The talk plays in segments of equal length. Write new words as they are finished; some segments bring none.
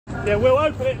Yeah, we'll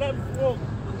open it, let them walk.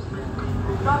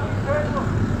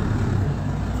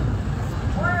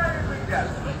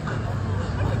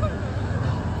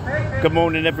 Good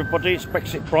morning everybody, it's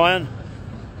Brexit Brian.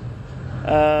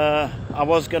 I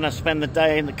was going to spend the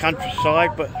day in the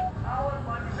countryside, but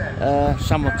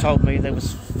someone told me there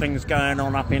was things going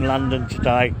on up in London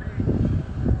today.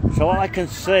 So I can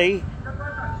see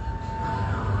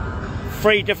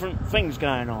 3 different things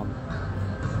going on.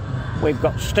 We've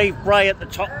got Steve Bray at the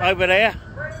top over there.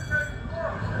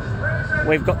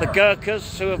 We've got the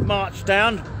Gurkhas who have marched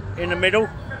down in the middle.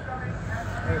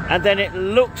 And then it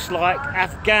looks like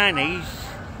Afghanis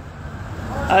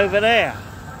over there.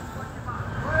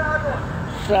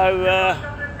 So,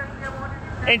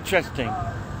 interesting.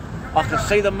 I can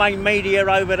see the main media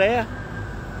over there.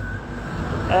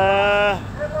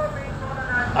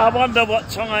 I wonder what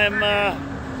time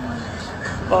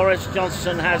Boris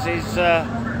Johnson has his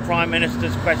Prime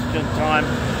Minister's question time.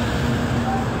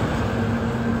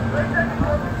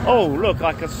 Oh, look,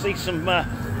 I can see some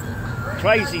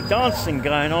crazy dancing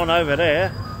going on over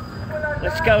there.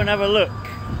 Let's go and have a look.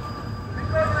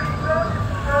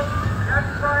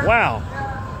 Wow.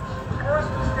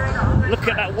 Look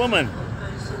at that woman.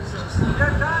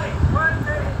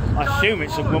 I assume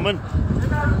it's a woman.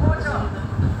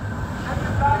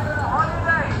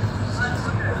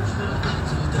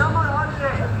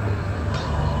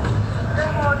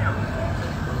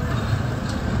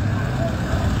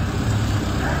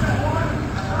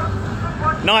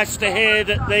 Nice to hear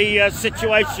that the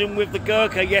situation with the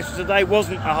Gurkha yesterday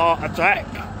wasn't a heart attack.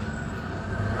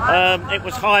 It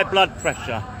was high blood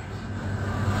pressure.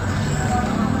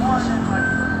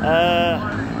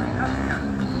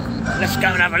 Let's go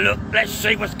and have a look. Let's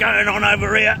see what's going on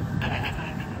over here.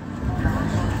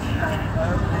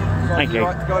 Thank you.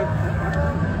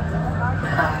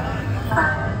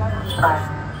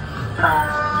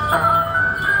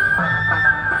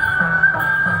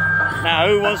 Now,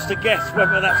 who wants to guess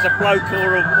whether that's a bloke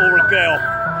or a girl?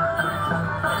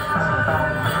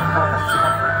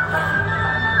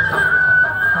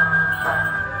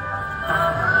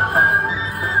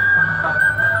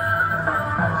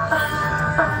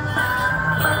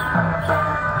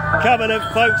 Come on then,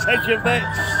 folks, hedge your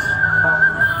bets.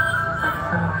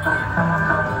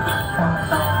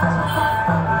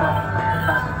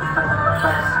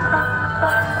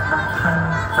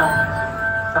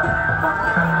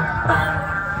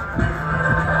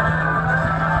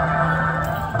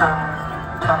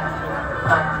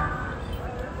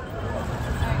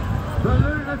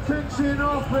 In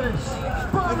office,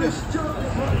 Boris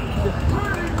Johnson.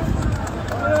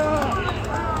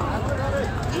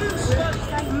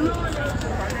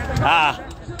 I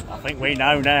think we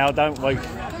know now, don't we?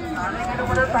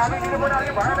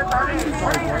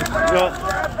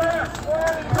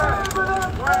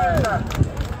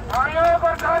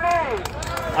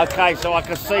 Okay, so I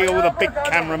can see all the big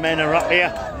cameramen are up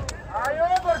here.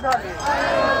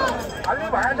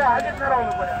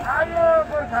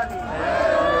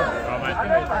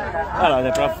 Hello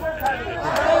there, bruv.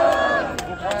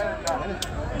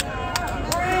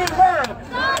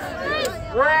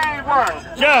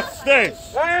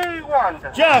 Justice!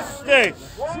 Justice!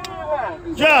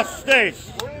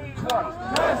 Justice!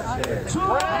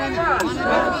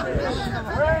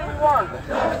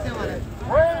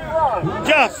 Justice!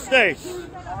 Justice!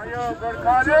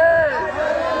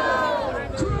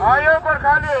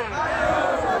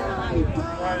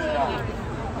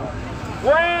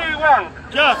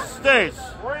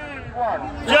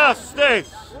 Justice!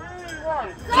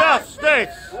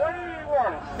 Justice!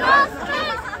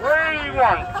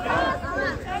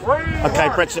 Okay,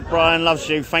 Brexit Brian loves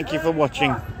you. Thank you for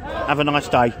watching. Have a nice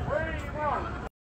day.